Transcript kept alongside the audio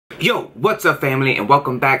Yo, what's up family, and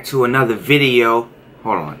welcome back to another video.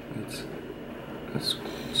 Hold on, let's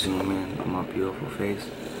zoom in on my beautiful face.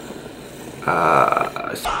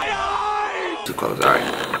 Too close,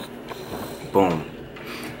 alright. Boom.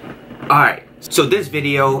 Alright, so this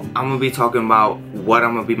video, I'm going to be talking about what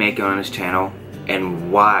I'm going to be making on this channel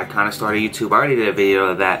and why I kind of started YouTube. I already did a video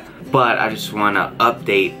of that, but I just want to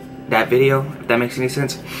update that video, if that makes any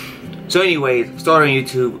sense. So anyways, started on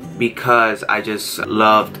YouTube because I just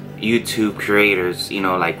loved YouTube creators, you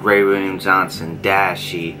know, like Ray William Johnson,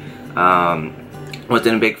 Dashie.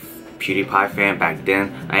 Wasn't a big PewDiePie fan back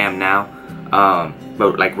then. I am now.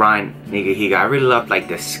 But like Ryan Nigahiga, I really loved like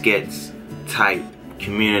the skits type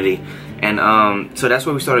community. And so that's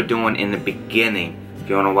what we started doing in the beginning. If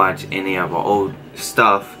you want to watch any of our old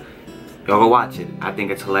stuff, y'all go watch it. I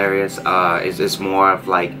think it's hilarious. It's just more of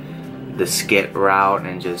like the skit route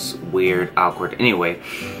and just weird, awkward. Anyway,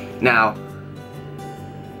 now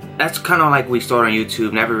that's kind of like we started on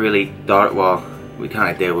YouTube. Never really thought, well, we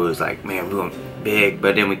kind of did. We was like, man, we're going big,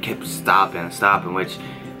 but then we kept stopping, which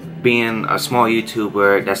being a small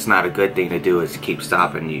YouTuber, that's not a good thing to do, is to keep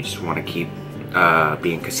stopping. You just want to keep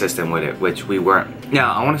being consistent with it, which we weren't.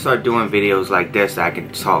 Now, I want to start doing videos like this that I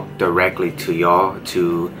can talk directly to y'all,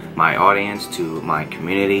 to my audience, to my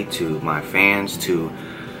community, to my fans, to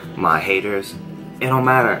my haters. It don't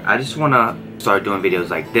matter. I just want to start doing videos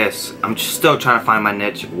like this. I'm just still trying to find my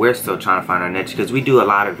niche. We're still trying to find our niche because we do a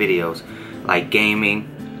lot of videos like gaming,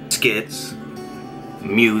 skits,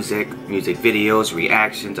 music videos,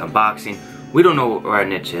 reactions, unboxing. We don't know what our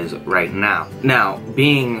niche is right now. Now,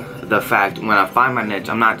 being the fact, when I find my niche,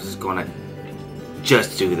 I'm not just gonna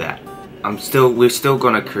just do that. We're still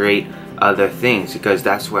gonna create other things because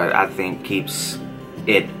that's what I think keeps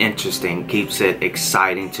it interesting, keeps it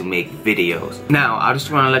exciting to make videos. Now, I just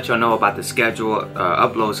want to let y'all know about the schedule,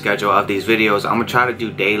 upload schedule of these videos. I'm gonna try to do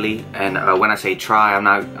daily, and when I say try, I'm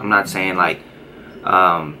not saying like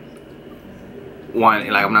I'm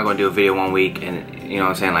not gonna do a video one week and you know what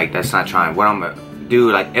I'm saying, like that's not trying. What I'm gonna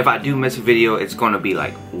do, like if I do miss a video, it's gonna be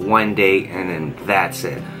like one day and then that's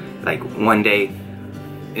it. Like one day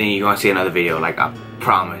and then you're gonna see another video, like I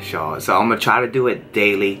promise y'all. So I'm gonna try to do it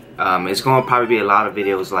daily. It's gonna probably be a lot of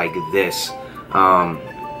videos like this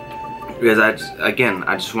because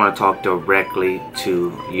I just want to talk directly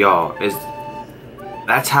to y'all.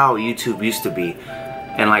 That's how YouTube used to be,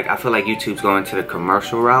 and like I feel like YouTube's going to the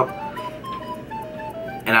commercial route,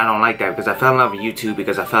 and I don't like that because I fell in love with YouTube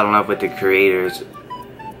because I fell in love with the creators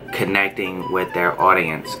connecting with their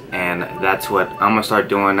audience, and that's what I'm gonna start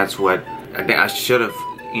doing. That's what I think I should have,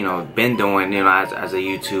 you know, been doing, you know, as a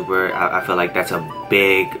YouTuber. I feel like that's a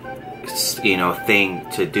big, you know, thing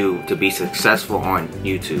to do to be successful on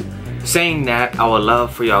YouTube. Saying that, I would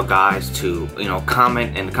love for y'all guys to, you know,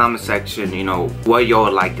 comment in the comment section, you know, what y'all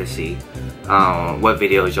would like to see, what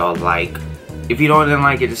videos y'all like. If you don't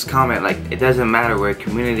like it, just comment. Like, it doesn't matter, we're a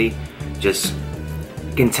community. Just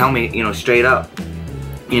can tell me, you know, straight up,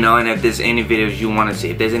 you know. And if there's any videos you want to see,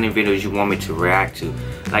 if there's any videos you want me to react to,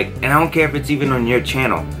 like, and I don't care if it's even on your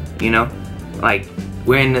channel, you know, like,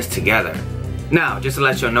 we're in this together. Now, just to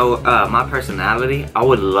let y'all know, my personality, I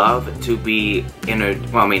would love to be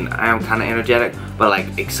well, I mean, I am kind of energetic, but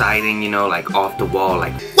like exciting, you know, like off the wall,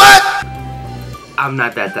 like, what? I'm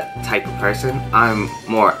not that type of person. I'm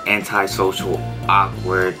more antisocial,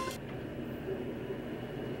 awkward.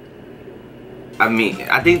 I mean,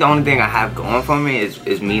 I think the only thing I have going for me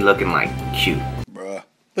is me looking like cute. Bruh,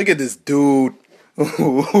 look at this dude.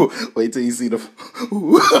 Wait till you see the.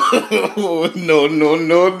 No.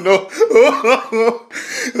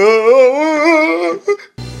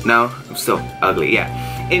 No, I'm still ugly. Yeah.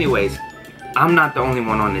 Anyways, I'm not the only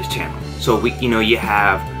one on this channel. So you know, you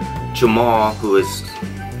have Jamal, who is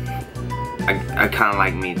I kind of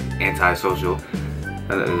like me, antisocial. That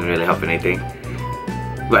doesn't really help anything.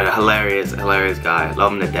 But a hilarious guy.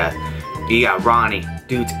 Love him to death. You got Ronnie,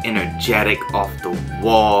 dude's energetic off the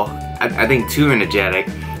wall. I think too energetic.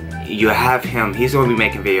 You have him. He's gonna be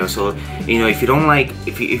making videos. So you know, if you don't like,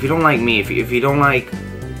 if you don't like me, if you don't like,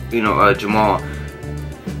 you know, Jamal,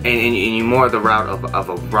 and you're more the route of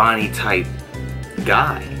a Ronnie type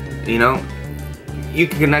guy, you know, you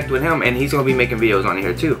can connect with him, and he's gonna be making videos on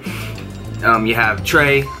here too. You have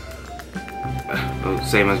Trey,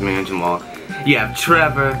 same as me and Jamal. You have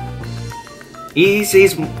Trevor. He's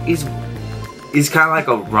kind of like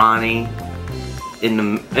a Ronnie in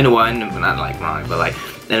the one, not like Ronnie, but like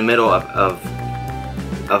in the middle of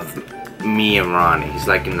me and Ronnie. He's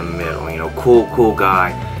like in the middle, you know, cool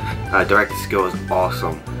guy. Directing skill is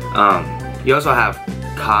awesome. You also have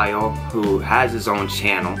Kyle, who has his own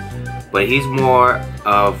channel. but he's more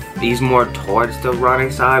towards the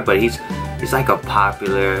running side, but he's like a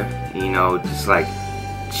popular, you know, just like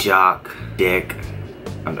jock dick.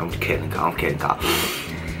 I'm kidding, Kyle.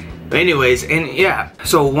 But anyways, and yeah,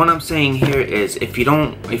 so what I'm saying here is, if you're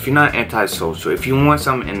not antisocial, if you want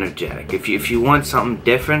something energetic, if you want something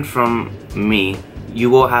different from me, you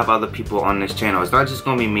will have other people on this channel. It's not just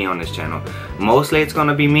gonna be me on this channel. Mostly it's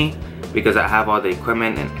gonna be me, because I have all the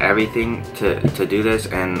equipment and everything to do this,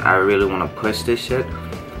 and I really want to push this shit.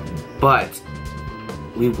 But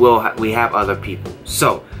we have other people.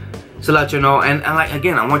 So let you know, and like,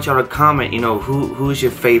 again, I want y'all to comment, you know, who's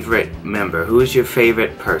your favorite member, who's your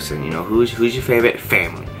favorite person, you know, who's your favorite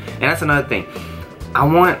family. And that's another thing. I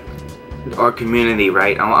want our community,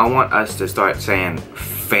 right? I want us to start saying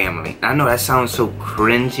family. I know that sounds so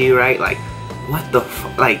cringy, right? Like, what the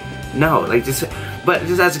fuck? Like, no, like, but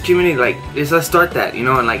just as a community, like, let's start that, you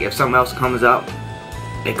know. And like, if something else comes up,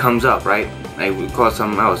 it comes up, right? Like, we call it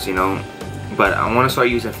something else, you know. But I want to start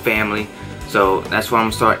using family. So that's what I'm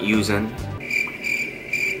gonna start using.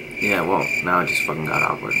 Yeah, well, now it just fucking got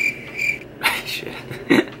awkward. Shit.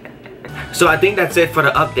 So I think that's it for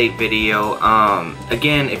the update video.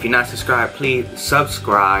 Again, if you're not subscribed, please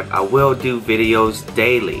subscribe. I will do videos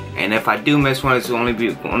daily, and if I do miss one, it's only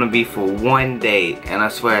gonna be for one day, and I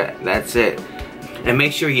swear that's it. And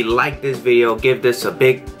make sure you like this video, give this a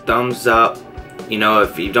big thumbs up. You know,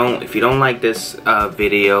 if you don't like this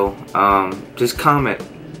video, just comment.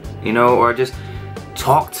 You know, or just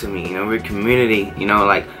talk to me. You know, we're a community. You know,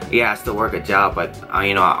 like, yeah, I still work a job, but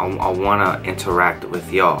you know, I wanna interact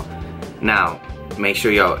with y'all. Now, make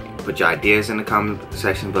sure y'all put your ideas in the comment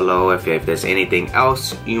section below. If there's anything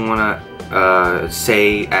else you wanna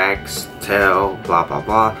say, ask, tell, blah blah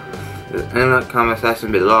blah, in the comment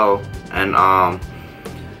section below. And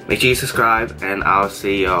make sure you subscribe, and I'll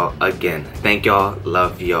see y'all again. Thank y'all,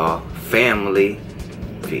 love y'all, family,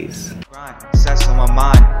 peace. Sex on my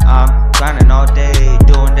mind, I'm grinding all day,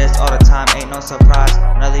 doing this all the time, ain't no surprise.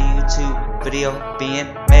 Another YouTube video being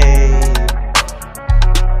made.